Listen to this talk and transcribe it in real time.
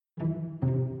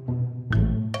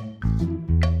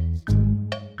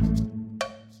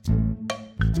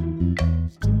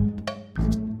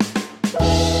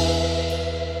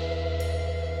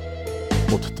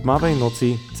tmavej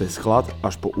noci, cez chlad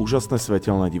až po úžasné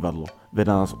svetelné divadlo.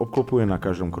 Veda nás obklopuje na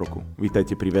každom kroku.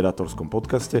 Vítajte pri Vedatorskom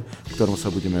podcaste, v ktorom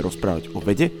sa budeme rozprávať o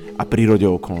vede a prírode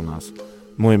okolo nás.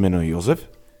 Moje meno je Jozef.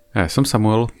 Ja som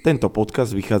Samuel. Tento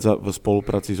podcast vychádza v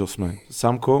spolupráci so SME.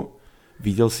 Samko,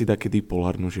 videl si takedy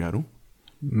polárnu žiaru?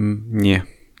 Nie.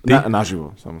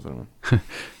 Naživo, samozrejme.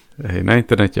 Hej, na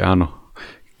internete áno.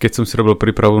 Keď som si robil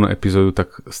prípravu na epizódu,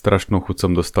 tak strašnú chuť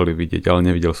som dostali vidieť, ale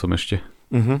nevidel som ešte.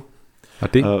 A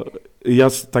ty?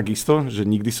 Ja takisto, že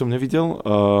nikdy som nevidel,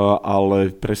 ale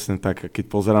presne tak, keď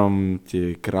pozerám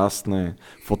tie krásne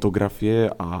fotografie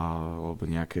alebo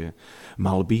nejaké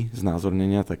malby,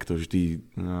 znázornenia, tak to vždy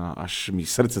až mi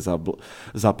srdce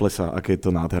zaplesá, aké je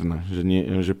to nádherné,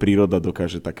 že príroda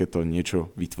dokáže takéto niečo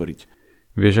vytvoriť.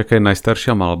 Vieš, aká je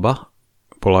najstaršia malba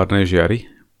polárnej žiary?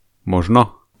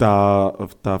 Možno? Tá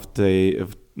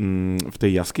v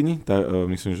tej jaskyni?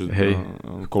 Myslím, že... Hej,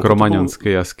 v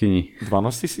Kromaňonskej jaskyni. 12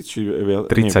 000? Či viac?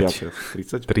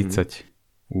 30. 30.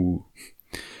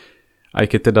 Aj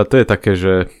keď teda to je také,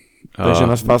 že... Takže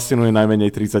nás fascinuje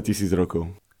najmenej 30 000 rokov.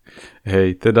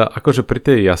 Hej, teda akože pri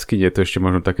tej jaskyni je to ešte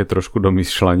možno také trošku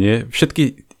domýšľanie.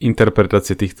 Všetky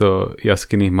interpretácie týchto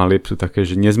jaskyných malieb sú také,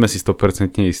 že nie sme si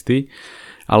 100% istí,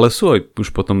 ale sú aj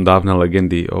už potom dávne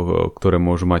legendy, ktoré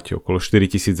môžu mať okolo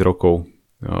 4000 rokov.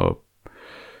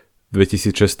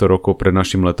 2600 rokov pred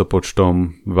našim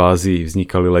letopočtom v Ázii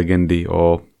vznikali legendy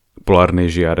o polárnej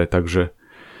žiare, takže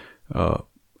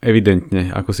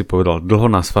evidentne, ako si povedal, dlho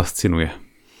nás fascinuje.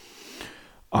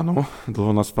 Áno,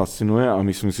 dlho nás fascinuje a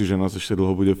myslím si, že nás ešte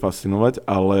dlho bude fascinovať,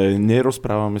 ale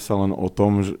nerozprávame sa len o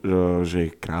tom,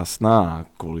 že je krásna a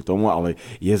kvôli tomu, ale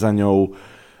je za ňou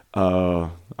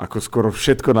ako skoro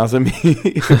všetko na Zemi,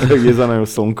 je za ňou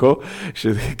slnko,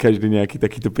 každý nejaký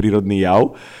takýto prírodný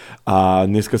jav. A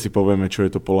dneska si povieme, čo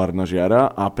je to polárna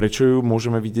žiara a prečo ju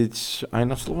môžeme vidieť aj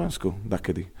na Slovensku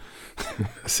dakedy.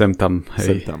 Sem tam,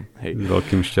 hej.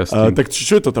 Veľkým šťastím. Tak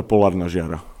čo je to tá polárna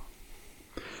žiara?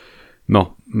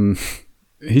 No,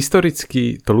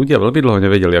 historicky to ľudia veľmi dlho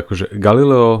nevedeli. Akože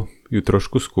Galileo ju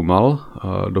trošku skúmal,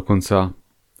 dokonca,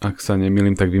 ak sa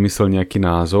nemýlim, tak vymyslel nejaký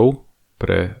názov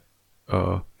pre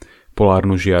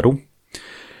polárnu žiaru.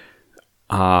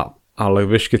 Ale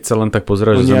vieš, keď sa len tak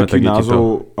pozeráš, že Zeme, tak je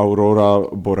názov Aurora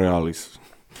Borealis.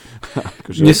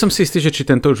 Akože... Nie som si istý, že či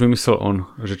tento už vymyslel on.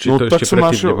 Že či to ešte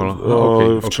predtým nebolo.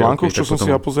 V článkoch, čo som si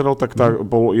ja pozeral, tak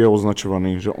je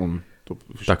označovaný, že on.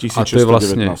 Tak, a to je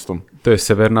vlastne, to je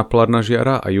severná polárna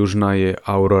žiara a južná je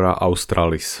Aurora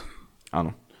Australis.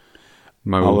 Áno.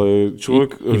 Ale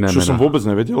človek, čo som vôbec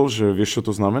nevedel, že vieš,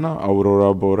 čo to znamená?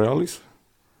 Aurora Borealis?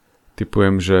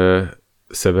 Typujem, že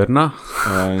severná?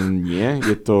 Nie,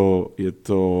 je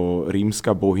to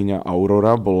rímska bohyňa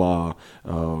Aurora, bola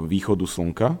východu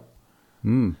slnka.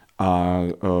 A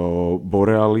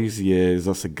Borealis je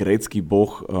zase grécky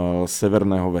boh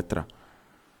severného vetra.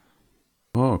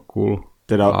 Cool.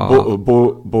 Teda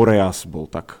Boreas bol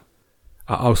tak.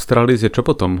 A Australis je čo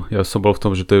potom? Ja som bol v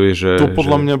tom, že to je, že... To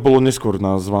podľa mňa bolo neskôr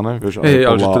nazvané. Vieš,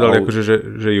 ale že to dali akože,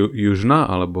 že južná,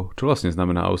 alebo čo vlastne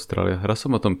znamená Austrália? Raz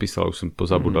som o tom písal, už som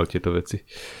pozabudal tieto veci.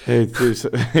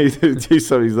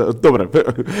 Dobre,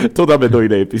 to dáme do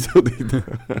inej epizódy.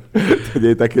 To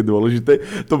nie je také dôležité.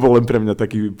 To bol len pre mňa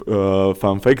taký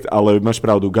fun fact, ale máš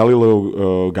pravdu,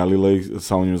 Galilej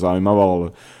sa o ňu zaujímaval, ale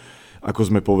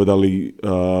ako sme povedali,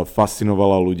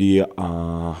 fascinovala ľudí a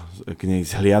k nej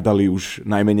zhliadali už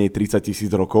najmenej 30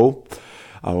 000 rokov,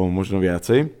 alebo možno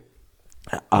viacej.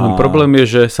 Problém je,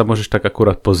 že sa môžeš tak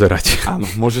akurát pozerať. Áno,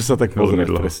 môže sa tak pozerať,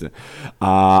 presne.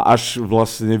 A až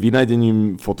vlastne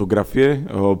vynajdením fotografie,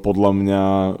 podľa mňa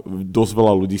dosť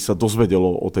veľa ľudí sa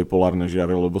dozvedelo o tej polárnej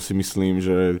žiare, lebo si myslím,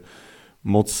 že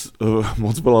moc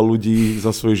veľa ľudí za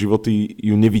svoje životy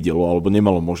ju nevidelo, alebo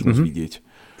nemalo možnosť vidieť.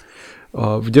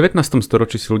 V 19.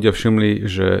 storočí si ľudia všimli,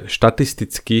 že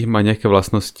štatisticky má nejaké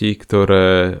vlastnosti,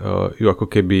 ktoré ju ako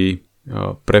keby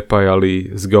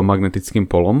prepájali s geomagnetickým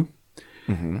polom.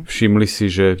 Všimli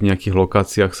si, že v nejakých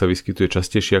lokáciách sa vyskytuje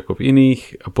častejšie ako v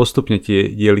iných a postupne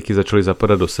tie dieliky začali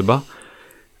zapadať do seba.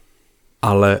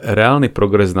 Ale reálny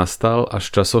progres nastal až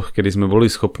v časoch, kedy sme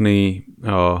boli schopní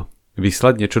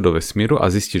vyslať niečo do vesmíru a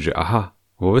zistiť, že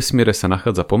vo vesmíre sa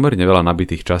nachádza pomerne veľa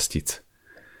nabitých častíc.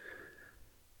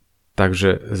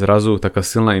 Takže zrazu taká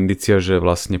silná indícia, že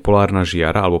vlastne polárna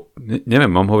žiara, alebo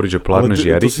neviem, mám hovoriť, že polárne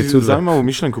žiary... Ale to si zaujímavú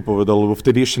myšlenku povedal, lebo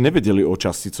vtedy ešte nevedeli o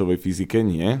časticovej fyzike,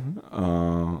 nie?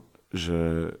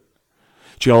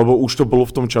 Či alebo už to bolo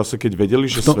v tom čase, keď vedeli,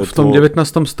 že svetlo... V tom 19.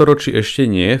 storočí ešte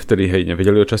nie, vtedy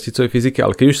nevedeli o časticovej fyzike,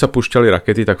 ale keď už sa púšťali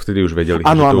rakety, tak vtedy už vedeli.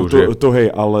 Áno, to hej,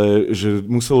 ale že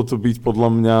muselo to byť podľa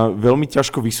mňa veľmi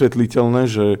ťažko vysvetliteľné,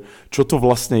 že čo to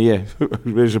vlastne je.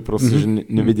 Vieš, že proste, že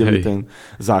nevedeli ten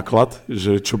základ,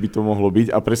 že čo by to mohlo byť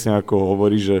a presne ako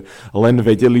hovorí, že len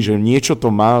vedeli, že niečo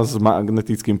to má s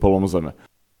magnetickým polom Zeme.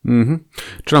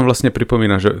 Čo nám vlastne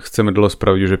pripomína, že chceme dlho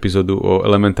spraviť už epizódu o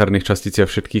elementárnych časticiach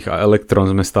všetkých a elektrón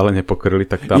sme stále nepokryli,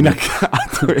 tak tam... Inak, a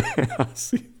to je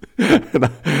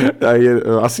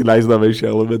asi najznámejšia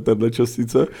elementárna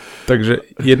častica. Takže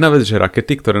jedna vec, že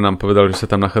rakety, ktoré nám povedali, že sa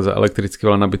tam nachádza elektricky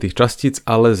veľa nabitých častíc,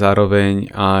 ale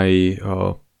zároveň aj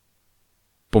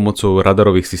pomocou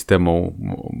radarových systémov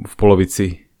v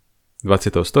polovici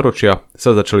 20. storočia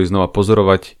sa začali znova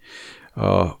pozorovať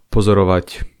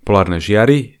polárne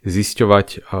žiary,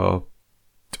 zisťovať,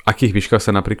 v akých výškach sa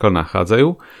napríklad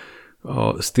nachádzajú,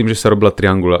 s tým, že sa robila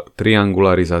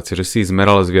triangularizácia, že si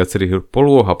zmeral z viacerých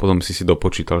polôch a potom si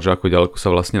dopočítal, že ako ďaleko sa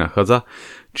vlastne nachádza.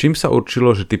 Čím sa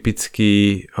určilo, že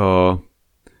typicky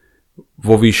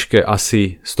vo výške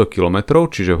asi 100 km,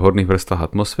 čiže v horných vrstvách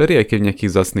atmosféry, aj keď v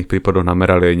nejakých vzácnych prípadoch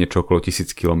namerali aj niečo okolo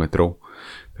 1000 km.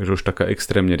 Takže už taká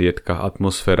extrémne riedka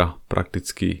atmosféra,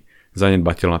 prakticky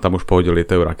zanedbateľná. Tam už pohode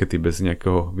lietajú rakety bez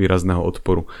nejakého výrazného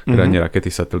odporu, teda nie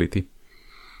rakety, satelity.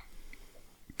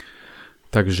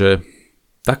 Takže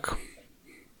tak,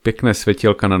 pekné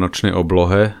svetielka na nočnej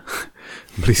oblohe,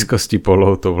 v blízkosti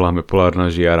polov to voláme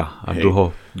polárna žiara. A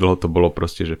dlho to bolo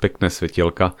proste, že pekné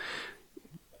svetielka.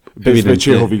 Bez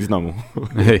väčšieho významu.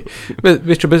 Hej.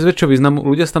 Vieš čo, bez väčšieho významu,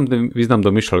 ľudia si tam ten význam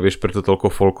domýšľali, vieš, preto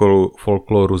toľko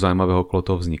folklóru zaujímavého okolo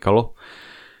toho vznikalo.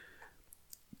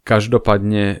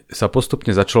 Každopádne sa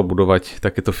postupne začalo budovať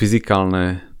takéto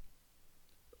fyzikálne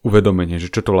uvedomenie, že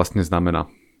čo to vlastne znamená.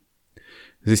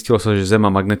 Zistilo sa, že Zem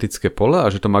má magnetické pole a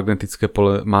že to magnetické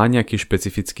pole má nejaký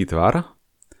špecifický tvar.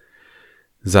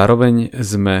 Zároveň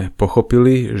sme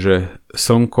pochopili, že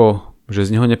Slnko, že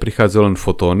z neho neprichádzajú len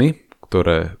fotóny,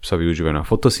 ktoré sa využívajú na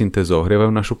fotosyntézu a ohrievajú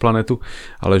našu planetu,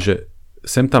 ale že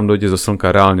sem tam dojde zo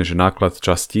Slnka reálne, že náklad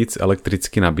častíc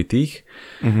elektricky nabitých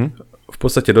v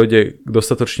podstate dojde k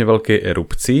dostatočne veľkej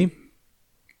erupcii,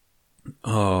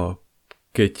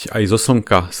 keď aj zo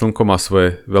Slnko má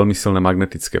svoje veľmi silné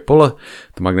magnetické pole,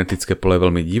 to magnetické pole je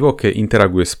veľmi divoké,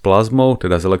 interaguje s plazmou,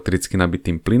 teda s elektricky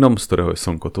nabitým plynom, z ktorého je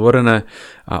Slnko tvorené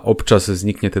a občas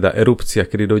vznikne teda erupcia,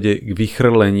 kedy dojde k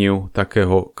vychrleniu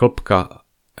takého klpka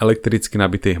elektricky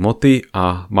nabitej hmoty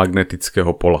a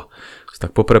magnetického pola. Sú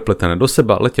tak poprepletené do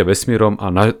seba, letia vesmírom a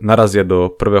narazia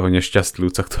do prvého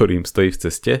nešťastlivca, ktorý im stojí v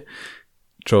ceste.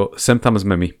 Čo sem tam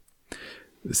sme my.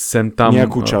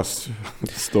 Nejakú časť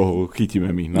z toho chytíme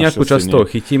my. Nejakú časť z toho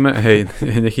chytíme, hej,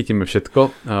 nechytíme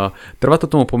všetko. Trvá to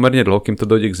tomu pomerne dlho, kým to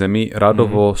dojde k Zemi.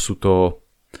 Radovo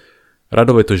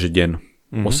je to, že deň.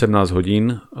 18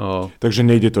 hodín. Takže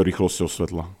nejde to rýchlosťou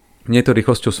svetla. Nie je to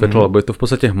rýchlosťou svetla, lebo je to v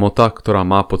podstate hmota, ktorá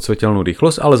má podsvetelnú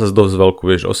rýchlosť, ale zase dosť veľkú,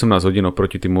 vieš, 18 hodín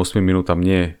oproti tým 8 minútam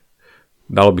nie je.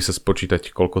 Dalo by sa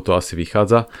spočítať, koľko to asi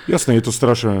vychádza. Jasné, je to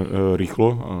strašne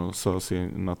rýchlo, sa asi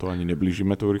na to ani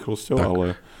neblížime tou rýchlosťou, tak. Ale...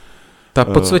 Tá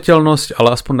podsvetelnosť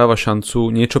ale aspoň dáva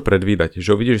šancu niečo predvídať,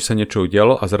 že uvidíš, že sa niečo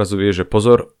udialo a zrazu vieš, že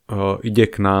pozor, ide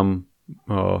k nám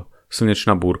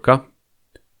slnečná búrka,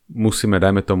 musíme,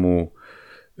 dajme tomu,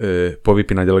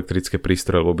 povypínať elektrické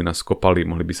prístroje, lebo by nás kopali,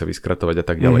 mohli by sa vyskratovať a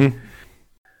tak ďalej.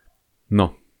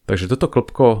 No, takže toto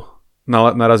klpko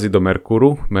narazí do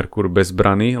Merkúru, Merkúr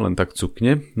bezbraný, len tak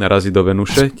cukne, narazí do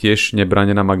Venuše, tiež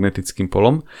nebranená magnetickým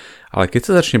polom, ale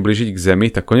keď sa začne blížiť k Zemi,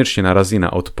 tak konečne narazí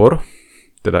na odpor,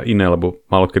 teda iné, lebo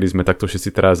malokedy sme takto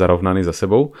všetci traja zarovnaní za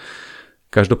sebou.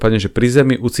 Každopádne, že pri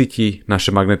Zemi ucíti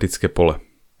naše magnetické pole.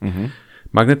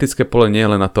 Magnetické pole nie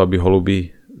je len na to, aby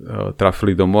holuby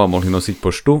trafili domov a mohli nosiť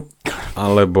poštu,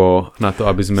 alebo na to,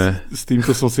 aby sme... S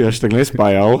týmto som si až tak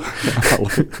nespájal, ale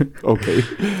okay.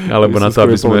 Alebo na to,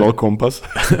 aby sme... kompas.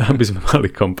 Aby sme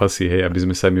mali kompasy, hej, aby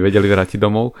sme sa mi vedeli vrátiť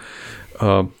domov.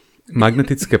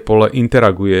 Magnetické pole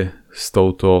interaguje s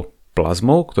touto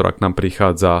plazmou, ktorá k nám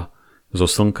prichádza zo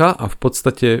Slnka a v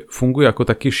podstate funguje ako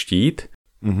taký štít,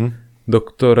 do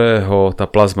ktorého tá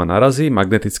plazma narazí,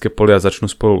 magnetické polia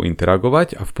začnú spolu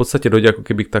interagovať a v podstate dojde ako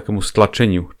keby k takému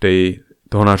stlačeniu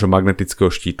toho nášho magnetického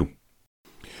štítu.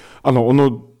 Áno,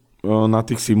 ono na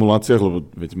tých simuláciách, lebo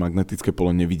veď magnetické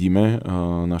pole nevidíme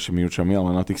našimi očami,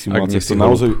 ale na tých simuláciách to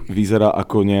naozaj vyzerá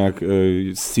ako nejak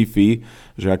sci-fi,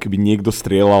 že akoby niekto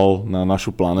strieľal na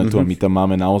našu planetu a my tam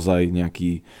máme naozaj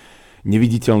nejaký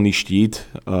neviditeľný štít,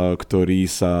 ktorý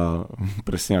sa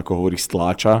presne ako hovorí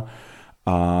stláča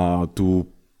a tu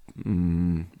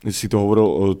si to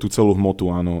hovoril, tú celú hmotu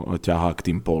áno, ťahá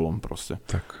k tým pólom proste.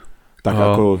 Tak. Tak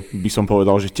ako by som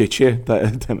povedal, že tečie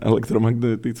ten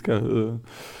elektromagnetická...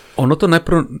 Ono to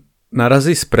najprv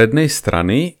narazí z prednej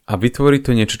strany a vytvorí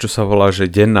to niečo, čo sa volá, že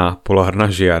denná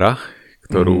polárna žiara,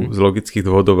 ktorú z logických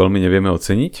dôvodov veľmi nevieme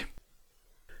oceniť.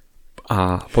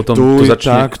 A potom to tá,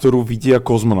 začne... ktorú vidia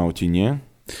kozmonauti, nie?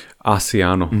 Asi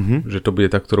áno, že to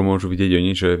bude tá, ktorú môžu vidieť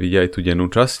oni, že vidia aj tú dennú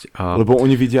časť. Lebo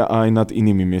oni vidia aj nad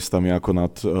inými miestami, ako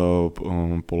nad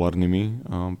polárnymi,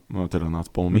 teda nad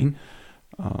polmi.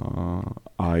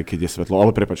 Aj keď je svetlo.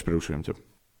 Ale prepáč, prerušujem ťa.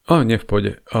 Nie v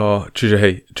pohode.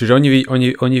 Čiže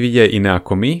oni vidia aj iné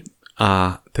ako my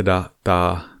a teda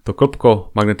to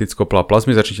klopko magneticko pola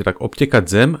plazmy začne tak obtekať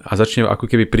Zem a začne ako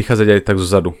keby prichádzať aj tak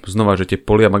zozadu. Znova, že tie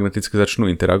polia magnetické začnú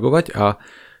interagovať a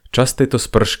časť tejto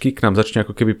spršky k nám začne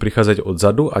ako keby prichádzať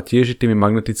odzadu a tiež tými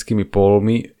magnetickými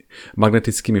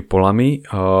polami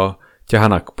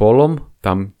ťahaná k pólom,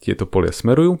 tam tieto polia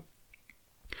smerujú.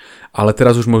 Ale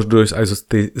teraz už môžu dojsť aj zo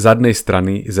tej zadnej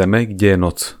strany Zeme, kde je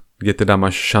noc, kde teda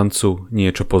máš šancu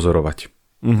niečo pozorovať.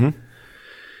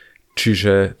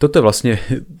 Čiže toto je vlastne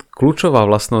kľúčová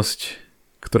vlastnosť,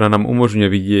 ktorá nám umožňuje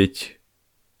vidieť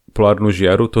polárnu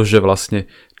žiaru, to, že vlastne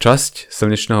časť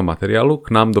slnečného materiálu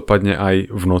k nám dopadne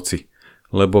aj v noci,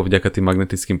 lebo vďaka tým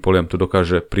magnetickým poliam to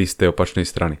dokáže prísť tej opačnej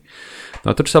strany.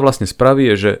 No a to, čo sa vlastne spraví,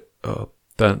 je, že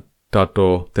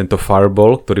tento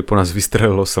fireball, ktorý po nás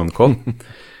vystrelilo slnko,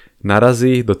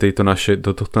 narazí do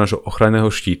tohto nášho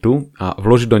ochranného štítu a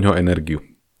vloží do ňoho energiu.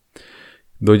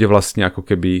 Dojde vlastne ako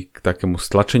keby k takému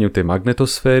stlačeniu tej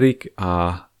magnetosféry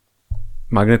a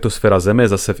magnetosféra Zeme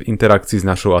je zase v interakcii s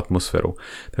našou atmosférou.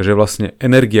 Takže vlastne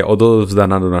energia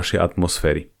odovzdaná do našej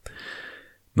atmosféry.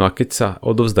 No a keď sa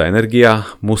odovzdá energia,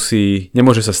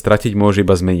 nemôže sa stratiť, môže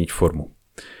iba zmeniť formu.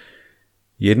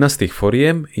 Jedna z tých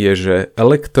foriem je, že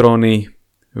elektróny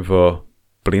v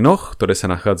plynoch, ktoré sa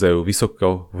nachádzajú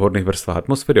vysoko v horných vrstvách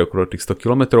atmosféry, okolo tých 100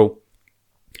 km,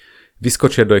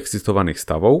 vyskočia do excitovaných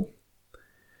stavov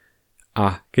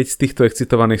a keď z týchto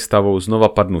excitovaných stavov znova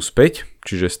padnú späť,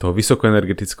 čiže z toho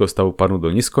vysokoenergetického stavu padnú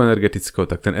do nízkoenergetického,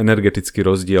 tak ten energetický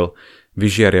rozdiel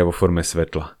vyžiaria vo forme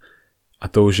svetla. A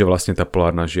to už je vlastne tá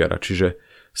polárna žiara. Čiže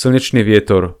slnečný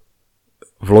vietor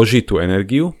vloží tú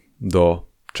energiu do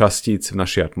častíc v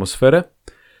našej atmosfére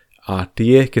a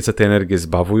tie, keď sa tie energie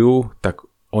zbavujú, tak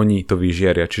oni to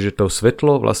vyžiaria. Čiže to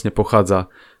svetlo vlastne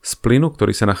pochádza z plynu,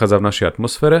 ktorý sa nachádza v našej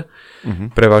atmosfére,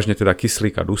 prevažne teda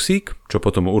kyslík a dusík, čo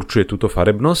potom určuje túto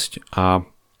farebnosť a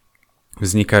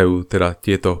vznikajú teda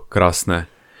tieto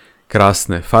krásne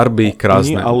farby,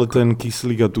 krásne... Oni ale ten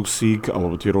kyslík a dusík,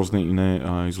 alebo tie rôzne iné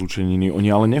aj zlúčeniny, oni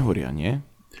ale nehoria, nie?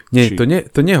 Nie,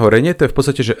 to nehorenie, to je v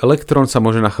podstate, že elektrón sa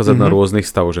môže nachádzať na rôznych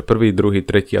stavoch, že prvý, druhý,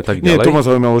 tretí a tak ďalej. Nie, to ma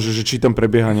zaujímalo, že či tam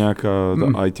prebieha nejaká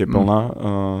aj teplná,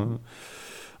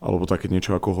 alebo také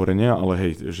niečo ako horenie, ale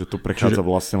hej, že to prechádza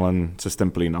vlastne len cez ten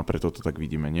plyn a preto to tak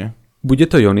vidíme, nie? Bude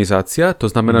to ionizácia, to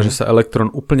znamená, že sa elektrón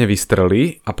úplne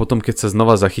vystrelí a potom keď sa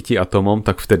znova zachytí atómom,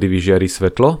 tak vtedy vyžiarí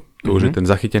svetlo, to už je ten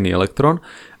zachytený elektrón,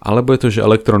 alebo je to, že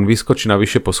elektrón vyskočí na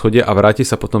vyššie poschodie a vráti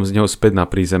sa potom z neho späť na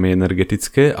prízemie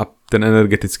energetické a ten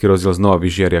energetický rozdiel znova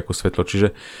vyžiari ako svetlo,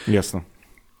 čiže... Jasno.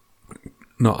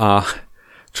 No a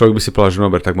človek by si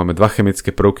povedal, že tak máme dva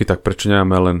chemické prvky, tak prečo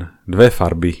nemáme len dve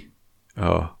farby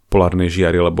polárnej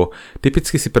žiary, lebo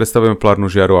typicky si predstavujeme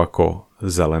polárnu žiaru ako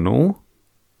zelenú,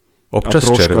 občas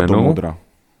červenú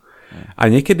a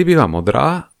niekedy býva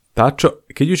modrá. Tá,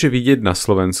 keď už je vidieť na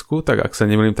Slovensku, tak ak sa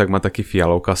nemýlim, tak má taký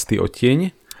fialovkastý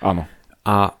odtieň. Áno.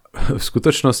 A v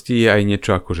skutočnosti je aj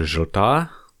niečo ako že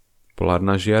žltá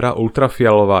polárna žiara,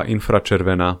 ultrafialová,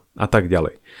 infračervená a tak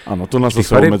ďalej. Áno, to nás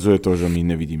zase obmedzuje to, že my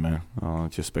nevidíme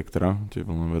tie spektra, tie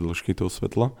vlnové dĺžky toho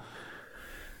svetla.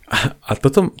 A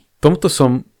tomuto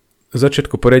som v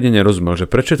začiatku poriadne nerozumel, že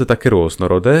prečo je to také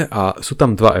rôznorodé a sú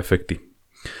tam dva efekty.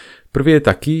 Prvý je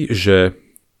taký, že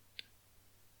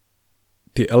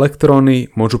tie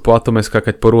elektróny môžu po atome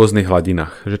skákať po rôznych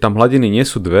hladinách. Že tam hladiny nie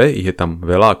sú dve, ich je tam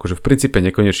veľa, akože v princípe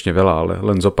nekonečne veľa, ale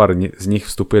len zo pár z nich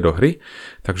vstupuje do hry.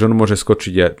 Takže on môže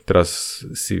skočiť, ja teraz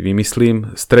si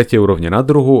vymyslím, z 3. úrovne na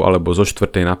 2. alebo zo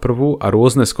 4. na 1. a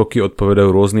rôzne skoky odpovedajú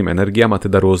rôznym energiám a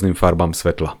teda rôznym farbám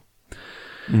svetla.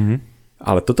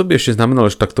 Ale toto by ešte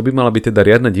znamenalo, že tak to by mala byť teda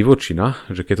riadna divočina,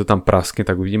 že keď to tam praskne,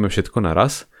 tak uvidíme všetko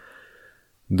naraz.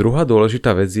 Druhá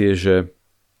dôležitá vec je, že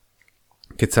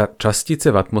keď sa častice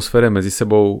v atmosfére medzi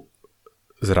sebou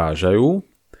zrážajú,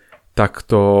 tak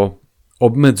to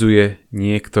obmedzuje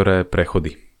niektoré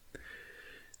prechody.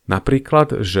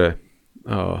 Napríklad, že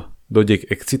dojde k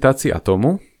excitácii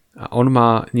atómu a on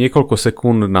má niekoľko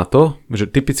sekúnd na to,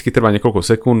 že typicky trvá niekoľko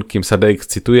sekúnd, kým sa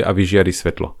deexcituje a vyžiari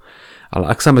svetlo.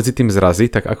 Ale ak sa medzi tým zrazí,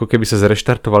 tak ako keby sa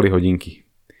zreštartovali hodinky.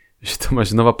 že to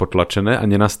máš znova potlačené a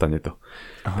nenastane to.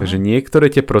 Aha. Takže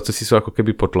niektoré tie procesy sú ako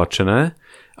keby potlačené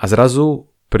a zrazu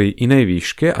pri inej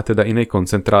výške a teda inej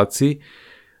koncentrácii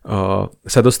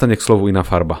sa dostane k slovu iná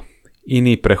farba.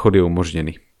 Iný prechod je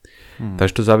umožnený.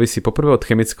 Takže to závisí poprvé od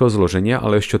chemického zloženia,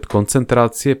 ale ešte od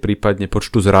koncentrácie, prípadne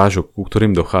počtu zrážok, ku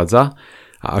ktorým dochádza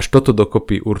a až toto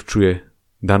dokopy určuje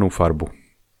danú farbu.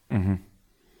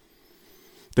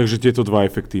 Takže tieto dva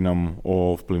efekty nám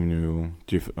ovplyvňujú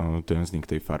ten vznik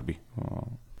tej farby.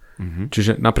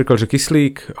 Čiže napríklad, že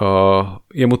kyslík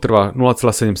jemu trvá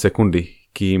 0,7 sekundy,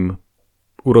 kým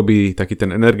urobí taký ten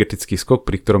energetický skok,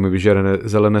 pri ktorom je vyžiarené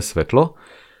zelené svetlo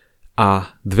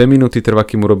a 2 minúty trvá,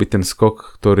 kým urobí ten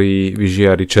skok, ktorý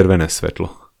vyžiari červené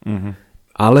svetlo.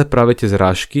 Ale práve tie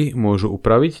zrážky môžu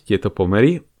upraviť tieto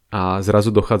pomery a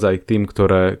zrazu dochádza aj k tým,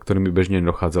 ktorým by bežne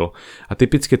nedochádzalo. A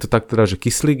typicky je to tak teda, že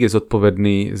kyslík je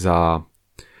zodpovedný za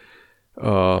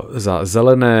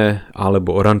zelené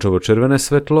alebo oranžovo-červené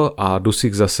svetlo a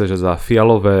dusík zase že za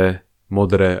fialové,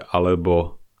 modré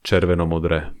alebo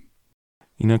červeno-modré.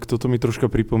 Inak toto mi troška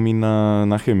pripomína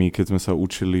na chemii, keď sme sa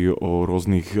učili o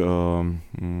rôznych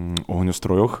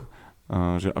ohňostrojoch,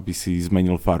 že aby si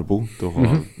zmenil farbu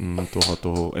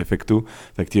toho efektu,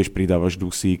 tak tiež pridávaš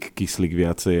dusík, kyslík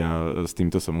viacej a s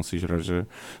týmto sa musíš hrať, že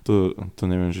to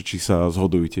neviem, že či sa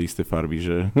zhodujú tie isté farby,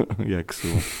 že jak sú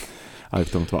aj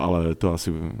v tomto, ale to asi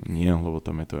nie, lebo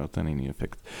tam je to ten iný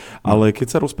efekt. Ale keď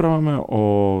sa rozprávame o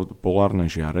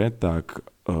polárnej žiare, tak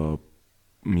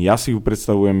ja si ju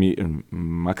predstavujem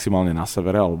maximálne na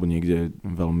severe alebo niekde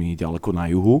veľmi ďaleko na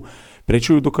juhu.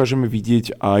 Prečo ju dokážeme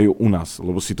vidieť aj u nás?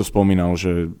 Lebo si to spomínal,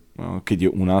 že keď je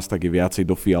u nás, tak je viacej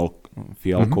do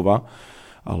fialkova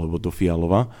alebo do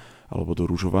fialova alebo do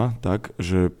ružova. Tak,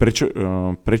 že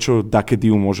prečo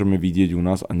dakedy ju môžeme vidieť u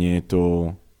nás a nie je to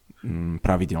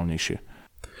pravidelnejšie?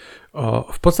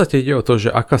 V podstate ide o to,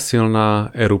 že aká silná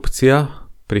erupcia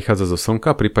prichádza zo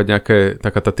slnka, prípadne aká je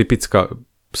taká tá typická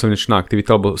slnečná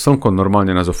aktivita, lebo slnko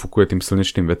normálne nás ofúkuje tým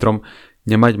slnečným vetrom.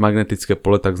 Nemať magnetické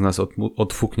pole, tak z nás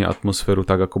odfúkne atmosféru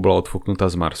tak, ako bola odfúknutá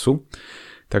z Marsu.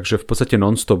 Takže v podstate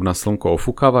non-stop na slnko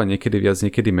ofúkáva, niekedy viac,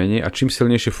 niekedy menej a čím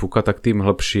silnejšie fúka, tak tým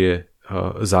hlbšie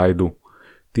zájdu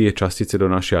tie častice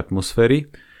do našej atmosféry.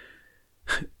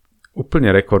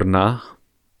 Úplne rekordná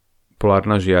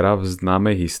polárna žiara v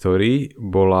známej histórii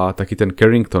bola taký ten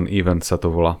Carrington Event sa to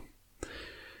volá.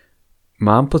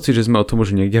 Mám pocit, že sme o tom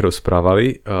už niekde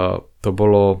rozprávali. To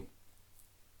bolo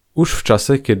už v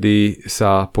čase, kedy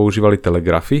sa používali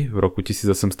telegrafy v roku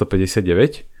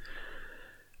 1859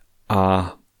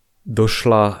 a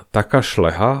došla taká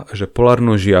šleha, že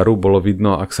polárnu žiaru bolo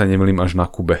vidno, ak sa nemýlim, až na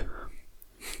Kube.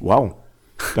 Wow.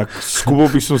 Tak s Kubou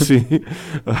by som si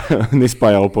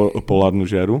nespájal polárnu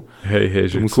žiaru.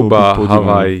 Hej, že Kuba,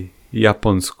 Havaj,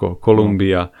 Japonsko,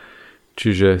 Kolumbia,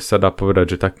 čiže sa dá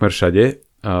povedať, že takmer všade.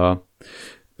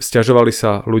 Sťažovali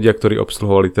sa ľudia, ktorí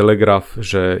obsluhovali telegraf,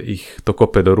 že ich to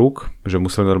kope do rúk, že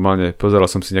museli normálne, pozeral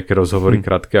som si nejaké rozhovory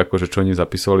krátke, akože čo oni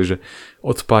zapisovali, že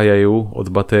odpájajú od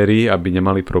batérií, aby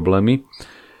nemali problémy.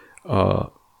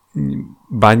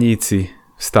 Baníci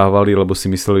vstávali, lebo si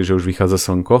mysleli, že už vychádza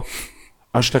slnko.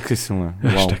 Až také silné.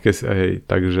 Wow. Až také, hej,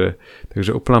 takže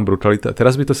úplná brutalita.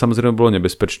 Teraz by to samozrejme bolo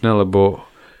nebezpečné, lebo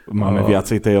máme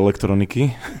viacej tej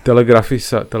elektroniky. Telegrafy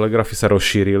sa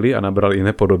rozšírili a nabrali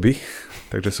iné podoby,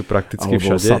 takže sú prakticky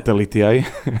všade. Alebo satelity aj.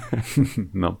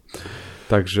 No,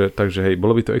 takže hej,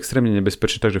 bolo by to extrémne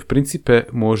nebezpečné, takže v princípe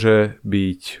môže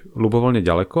byť ľubovoľne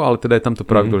ďaleko, ale teda je tam to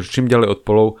pravidlo, že čím ďalej od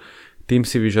polov, tým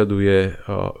si vyžaduje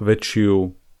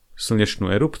väčšiu slnečnú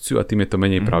erupciu a tým je to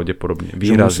menej pravdepodobne.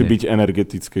 Že musí byť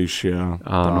energetickejšia.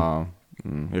 Áno.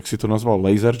 Jak si to nazval?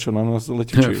 Laser, čo na nás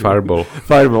letí? Fireball.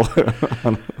 Fireball,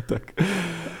 áno, tak.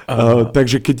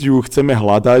 Takže keď ju chceme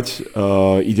hľadať,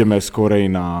 ideme skorej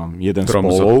na jeden z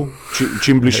polov.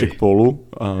 Čím bližšie k polu,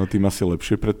 tým asi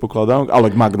lepšie predpokladám,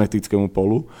 ale k magnetickému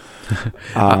polu.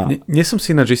 A nie som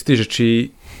si ináč istý, že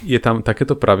či je tam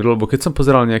takéto pravidlo, lebo keď som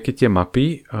pozeral nejaké tie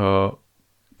mapy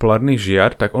polárnych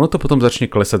žiar, tak ono to potom začne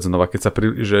klesať znova,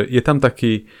 že je tam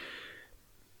taký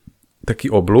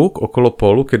oblúk okolo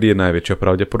pólu, kedy je najväčšia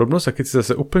pravdepodobnosť a keď si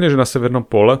zase úplne že na severnom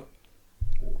pole,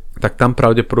 tak tam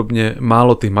pravdepodobne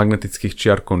málo tých magnetických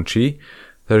čiar končí,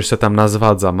 takže sa tam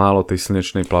nazvádza málo tej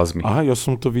slnečnej plazmy. Aha, ja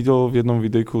som to videl v jednom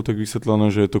videjku tak vysvetlené,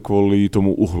 že je to kvôli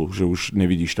tomu uhlu, že už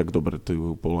nevidíš tak dobre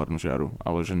tú polárnu žiaru,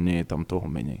 ale že nie je tam toho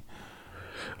menej.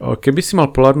 Keby si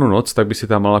mal polárnu noc, tak by si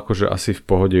tam mal akože asi v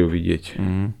pohode ju vidieť.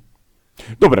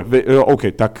 Dobre,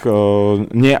 OK, tak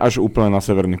nie až úplne na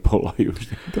severný pol,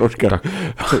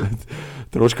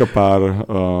 troška pár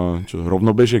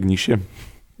rovnobežiek nižšie.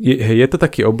 Je to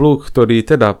taký oblúk, ktorý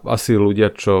teda asi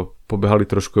ľudia, čo pobehali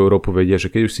trošku Európu, vedia, že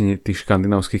keď už si v tých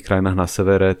škandinávskych krajinách na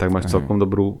severe, tak máš celkom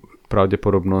dobrú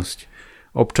pravdepodobnosť.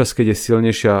 Občas, keď je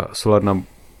silnejšia solárna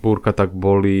búrka, tak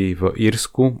boli v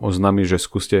Írsku, oznámi, že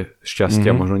skúste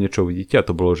šťastia, možno niečo uvidíte, a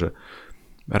to bolo, že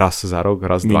raz za rok,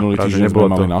 raz, dvakrát. Minulý týždeň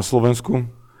sme mali na Slovensku.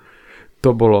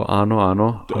 To bolo, áno.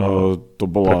 To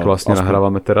bola... Preto vlastne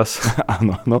nahrávame teraz.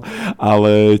 Áno,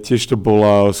 ale tiež to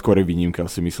bola skôr výnimka,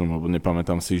 si myslím, lebo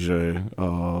nepamätám si, že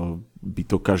by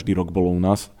to každý rok bolo u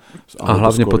nás. A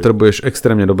hlavne potrebuješ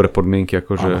extrémne dobré podmienky,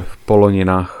 akože v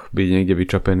poloninách byť niekde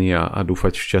vyčapený a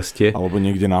dúfať v šťastie. Alebo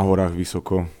niekde na horách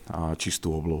vysoko a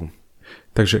čistú oblohu.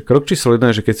 Takže krok číslo 1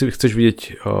 je, že keď si chceš vidieť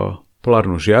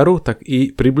polárnu žiaru, tak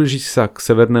i približiť sa k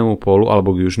severnému pólu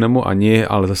alebo k južnému, a nie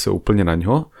ale zase úplne na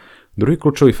ňo. Druhý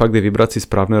kľúčový fakt je vybrať si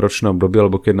správne ročné obdobie,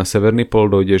 lebo keď na severný pól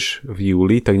dojdeš v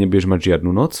júli, tak nebudeš mať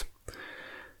žiadnu noc.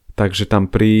 Takže tam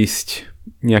prísť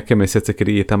nejaké mesiace,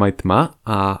 kedy je tam aj tma,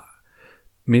 a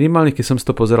minimálne keď som si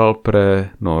to pozeral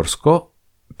pre Nórsko,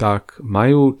 tak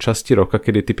majú časti roka,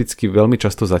 kedy je typicky veľmi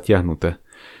často zatiahnuté.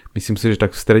 Myslím si, že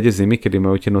tak v strede zimy, kedy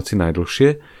majú tie noci najdlhšie,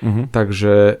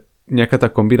 takže nejaká tá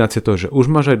kombinácia toho, že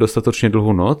už máš aj dostatočne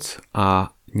dlhú noc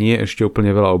a nie ešte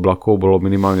úplne veľa oblakov, bolo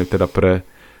minimálne teda pre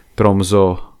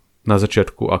Tromso na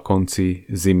začiatku a konci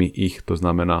zimy ich, to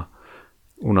znamená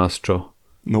u nás čo?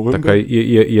 November? Taká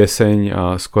jeseň a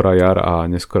skorá jar a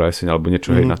neskorá jeseň, alebo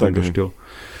niečo na tento štýl.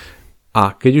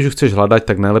 A keď už chceš hľadať,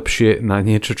 tak najlepšie na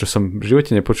niečo, čo som v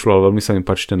živote nepočul, ale veľmi sa mi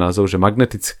páči ten názov, že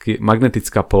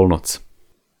magnetická polnoc.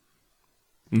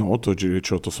 No, to je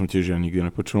čo, to som tiež ja nikdy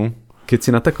nepočul. Keď si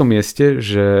na takom mieste,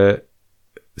 že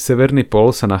severný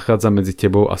pól sa nachádza medzi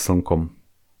tebou a slnkom.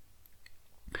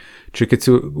 Čiže keď si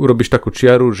urobíš takú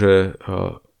čiaru, že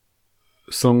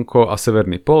slnko a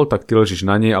severný pól, tak ty ležíš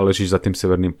na nej a ležíš za tým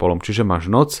severným polom. Čiže máš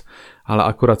noc, ale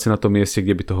akurát si na tom mieste,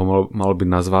 kde by toho malo byť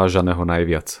nazvážaného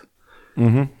najviac.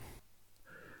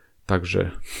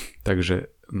 Takže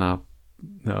na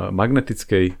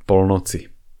magnetickej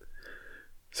polnoci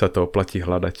sa to oplatí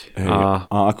hľadať. A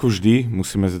ako vždy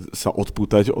musíme sa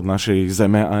odpútať od našej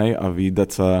zeme aj a vydať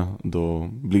sa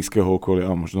do blízkeho okolia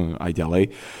a možno aj ďalej.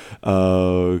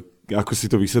 Ako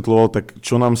si to vysvetľoval, tak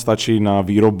čo nám stačí na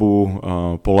výrobu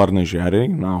polárnej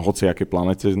žiary, na hociakej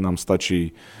planete nám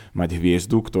stačí mať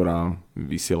hviezdu, ktorá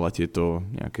vysiela tieto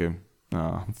nejaké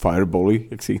firebally,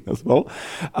 jak si ich nazval,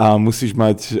 a musíš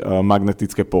mať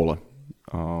magnetické pole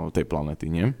tej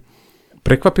planety, nie?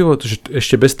 Prekvapivo, že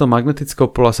ešte bez toho magnetického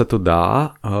pola sa to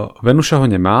dá. Venuša ho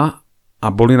nemá a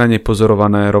boli na nej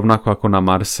pozorované rovnako ako na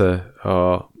Marse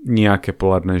nejaké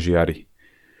polárne žiary.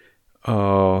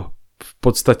 V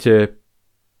podstate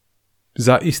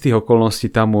za istých okolností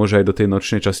tam môže aj do tej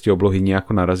nočnej časti oblohy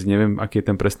nejako naraziť. Neviem, aký je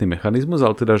ten presný mechanizmus,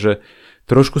 ale teda, že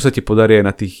trošku sa ti podarí aj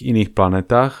na tých iných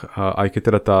planetách, aj keď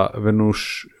teda tá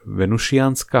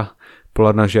venušianska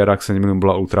polárna žiara, ak sa nemýlim,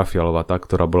 bola ultrafialová, tá,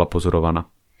 ktorá bola pozorovaná.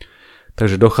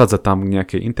 Takže dochádza tam k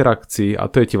nejakej interakcii a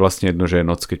to je ti vlastne jedno, že je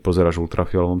noc, keď pozeráš v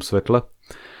ultrafialovom svetle.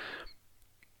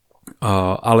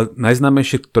 Ale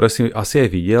najznámejšie, ktoré si asi aj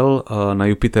videl na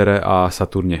Jupitere a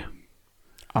Saturne.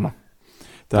 Áno.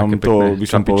 Tam to by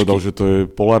som povedal, že to je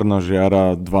polárna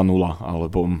žiara 2.0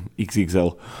 alebo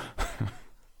XXL.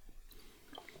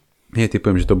 Nie,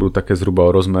 typujem, že to budú také zhruba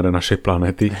o rozmere našej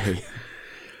planéty.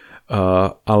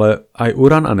 Ale aj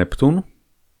Uran a Neptún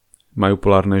majú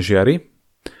polárne žiary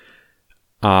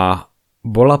a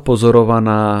bola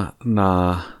pozorovaná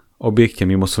na objekte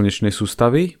mimoslnečnej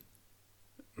sústavy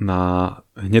na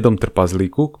hnedom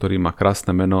trpazlíku, ktorý má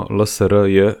krásne meno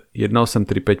LSRJ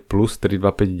 1835 plus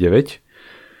 3259.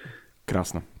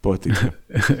 Krásne, poetické.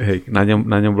 Hej, na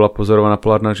ňom bola pozorovaná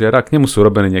polárna žiara. K nemu sú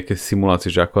robené nejaké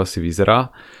simulácie, že ako asi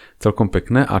vyzerá. Celkom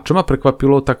pekné. A čo ma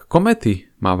prekvapilo, tak kométy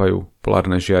mávajú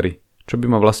polárne žiary. Čo by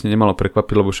ma vlastne nemalo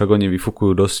prekvapiť, lebo však oni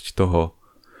vyfukujú dosť toho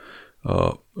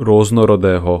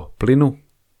rôznorodého plynu.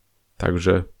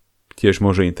 Takže tiež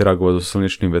môže interagovať so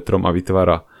slnečným vetrom a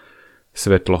vytvára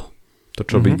svetlo. To,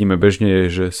 čo vidíme bežne, je,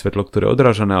 že svetlo, ktoré je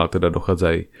odrážané, ale teda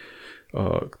dochádza aj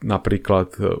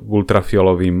napríklad k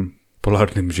ultrafialovým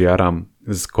polárnym žiaram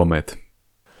z komét.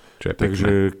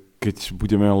 Takže keď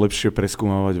budeme lepšie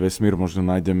preskúmavať vesmír, možno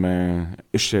nájdeme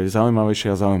ešte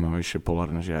zaujímavejšie a zaujímavejšie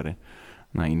polárne žiare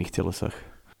na iných telesách.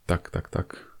 Tak.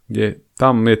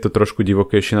 Tam je to trošku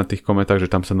divokejšie na tých kometách,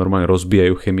 že tam sa normálne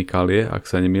rozbijajú chemikálie, ak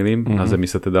sa nemýlim. Na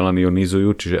Zemi sa teda len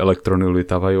ionizujú, čiže elektróny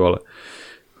lietávajú, ale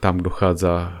tam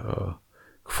dochádza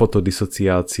k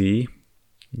fotodisociácii,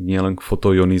 nielen k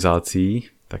fotoionizácii.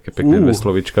 Také pekné dve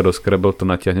slovíčka do Scrabble, to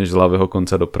natiahneš z ľavého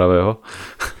konca do pravého.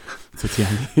 To ti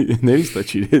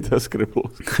nevystačí, je tá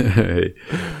Scrabble. Hej.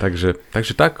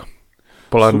 Takže tak.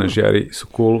 Polárne žiary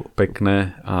sú cool,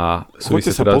 pekné a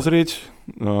Choďte sa pozrieť,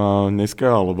 dneska,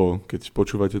 alebo keď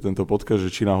počúvate tento podcast,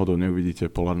 že či náhodou neuvidíte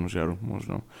polárnu žiaru,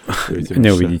 možno.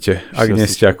 Neuvidíte, ak nie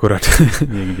ste akurát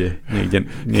niekde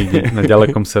na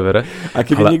ďalekom severe. A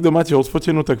keby niekto máte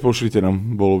odfotenú, tak pošlite nám.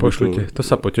 Pošlite, to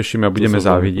sa potešíme a budeme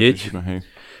závidieť.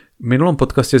 V minulom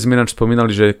podcaste sme ináč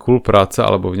spomínali, že je cool práca,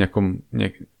 alebo v nejakom,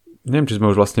 neviem, či sme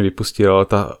už vlastne vypustili, ale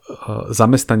tá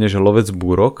zamestnanie, že lovec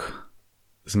búrok,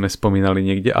 sme spomínali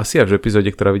niekde, asi až v epizóde,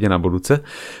 ktorá vyjde na budúce.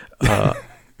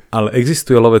 Ale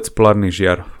existuje lovec polárnych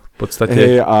žiar. V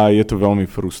podstate... a je to veľmi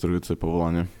frustrujúce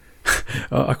povolanie.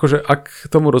 Akože,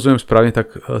 ak tomu rozumiem správne,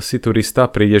 tak si turista,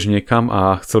 prídeš niekam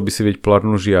a chcel by si vidieť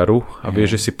polárnu žiaru a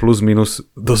vieš, že si plus minus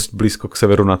dosť blízko k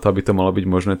severu na to, aby to malo byť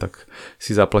možné, tak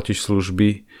si zaplatíš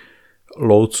služby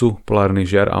lovcu polárnych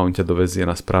žiar a on ťa dovezie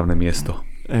na správne miesto.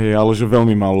 Ale že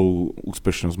veľmi malú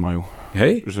úspešnosť majú.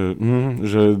 Hej?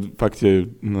 Že fakt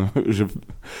je, že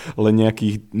len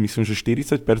nejakých, myslím, že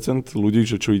 40% ľudí,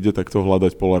 že čo ide takto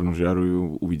hľadať polárnu žiaru, ju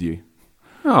uvidí.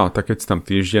 No, tak keď si tam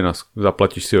týždeň a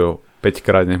zaplatíš si ho 5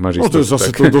 krát, nech máš istotu. No to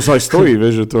zase to dosť aj stojí,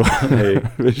 vieš, že to... Hej.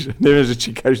 Vieš, neviem, že či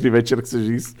každý večer chceš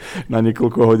ísť na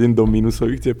niekoľko hodín do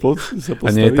minusových teplot sa postaviť.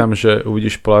 A nie je tam, že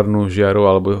uvidíš polárnu žiaru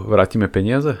alebo vrátime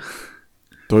peniaze?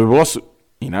 To by bolo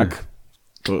inak.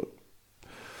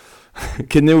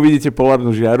 Keď neuvidíte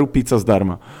polárnu žiaru, pizza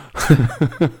zdarma.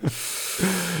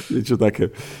 Niečo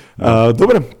také.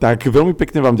 Dobre, tak veľmi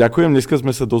pekne vám ďakujem. Dneska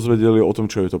sme sa dozvedeli o tom,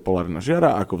 čo je to polárna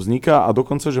žiara, ako vzniká a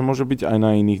dokonca, že môže byť aj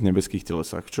na iných nebeských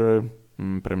telesách, čo je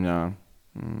pre mňa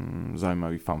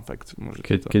zaujímavý fun fact.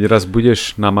 Keď raz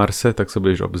budeš na Marse, tak sa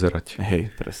budeš obzerať.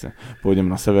 Hej, presne. Pôjdem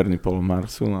na severný pol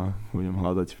Marsu a budem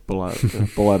hľadať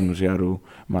polárnu žiaru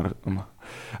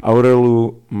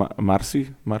Aurelu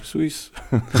Marsuis?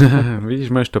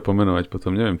 Vidíš, máš to pomenovať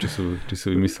potom. Neviem, či sú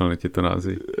vymyslené tieto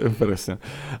názvy. Presne.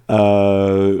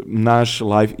 Náš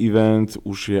live event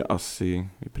už je asi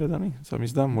vypredaný, sa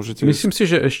mi zdá. Myslím si,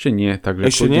 že ešte nie. Takže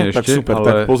ešte nie? Tak super.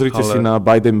 Tak pozrite si na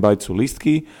By Them Bajcu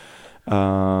lístky.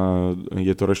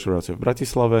 Je to reštaurácia v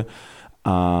Bratislave.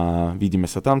 A vidíme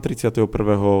sa tam 31.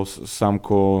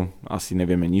 Sámko, asi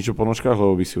nevieme nič o ponožkách,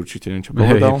 lebo by si určite niečo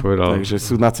povedal. Takže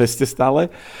sú na ceste stále.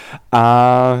 A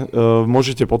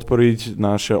môžete podporiť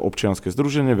naše občianske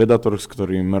združenie Vedator, s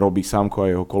ktorým robí Sámko a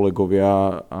jeho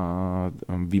kolegovia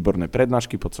výborné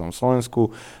prednášky po celom Slovensku.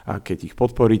 A keď ich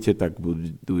podporíte, tak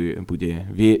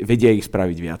vedia ich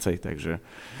spraviť viacej. Takže...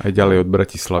 Aj ďalej od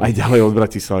Bratislavy. Aj ďalej od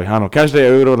Bratislavy, áno. Každé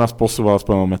euro nás posúva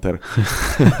aspoň o meter.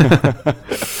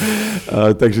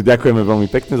 Takže ďakujeme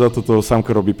veľmi pekne za toto.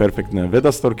 Sámko robí perfektné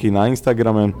vedastorky na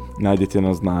Instagrame. Nájdete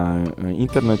nás na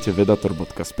internete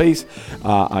vedator.space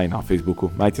a aj na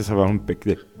Facebooku. Majte sa veľmi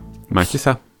pekne. Majte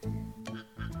sa.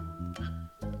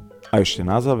 A ešte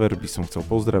na záver by som chcel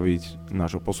pozdraviť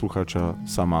nášho poslucháča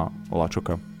Sama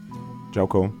Lačoka.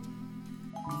 Čauko.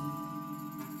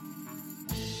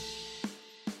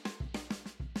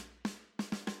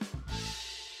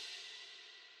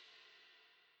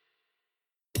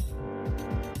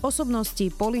 Osobnosti,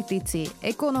 politici,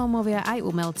 ekonómovia aj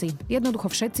umelci. Jednoducho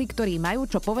všetci, ktorí majú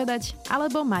čo povedať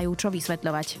alebo majú čo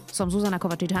vysvetľovať. Som Zuzana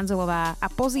Kovačič-Hanzelová a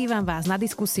pozývam vás na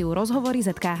diskusiu Rozhovory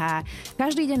ZKH.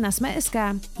 Každý deň na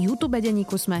Sme.sk, YouTube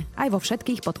denníku Sme aj vo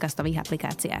všetkých podcastových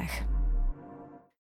aplikáciách.